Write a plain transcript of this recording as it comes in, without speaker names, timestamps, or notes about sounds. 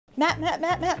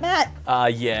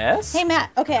Matt. Yes? Hey, Matt.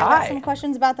 Okay, Hi. I got some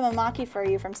questions about the Mimaki for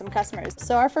you from some customers.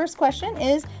 So our first question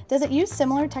is, does it use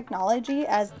similar technology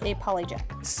as a polyjet?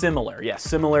 Similar, yes.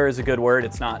 Similar is a good word.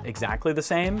 It's not exactly the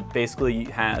same. Basically, it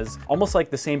has almost like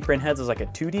the same print heads as like a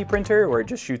 2D printer where it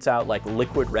just shoots out like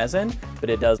liquid resin, but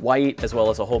it does white as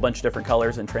well as a whole bunch of different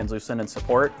colors and translucent and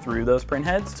support through those print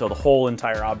heads. So the whole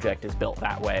entire object is built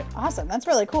that way. Awesome, that's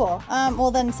really cool. Well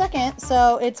then second,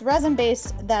 so it's resin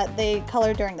based that they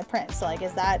color during the print. So like,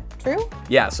 is that true?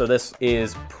 Yeah, so this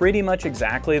is pretty much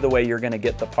exactly the way you're gonna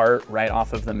get the part right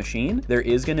off of the machine. There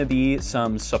is gonna be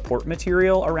some support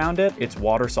material around it. It's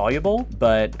water soluble,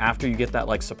 but after you get that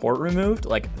like support removed,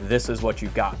 like this is what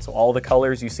you've got. So all the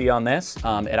colors you see on this, it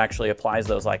actually applies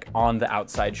those like on the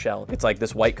outside shell. It's like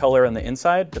this white color on the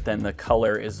inside, but then the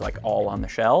color is like all on the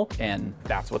shell, and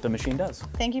that's what the machine does.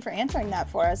 Thank you for answering that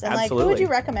for us. And Absolutely. like, who would you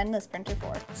recommend this printer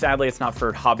for? Sadly, it's not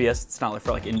for hobbyists. It's not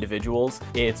for like individuals.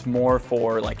 It's more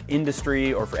for like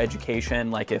industry or for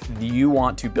education. Like if you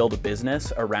want to build a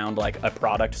business around like a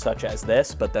product such as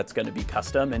this, but that's going to be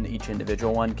custom and each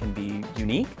individual one can be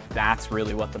unique, that's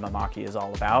really what the Mimaki is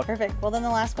all about. Perfect. Well then the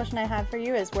last question I have for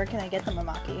you is, where can I get the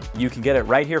Mimaki? You can get it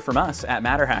right here from us at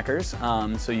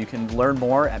MatterHackers. So you can learn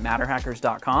more at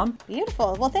MatterHackers.com.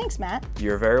 Beautiful. Well, thanks, Matt.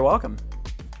 You're very welcome.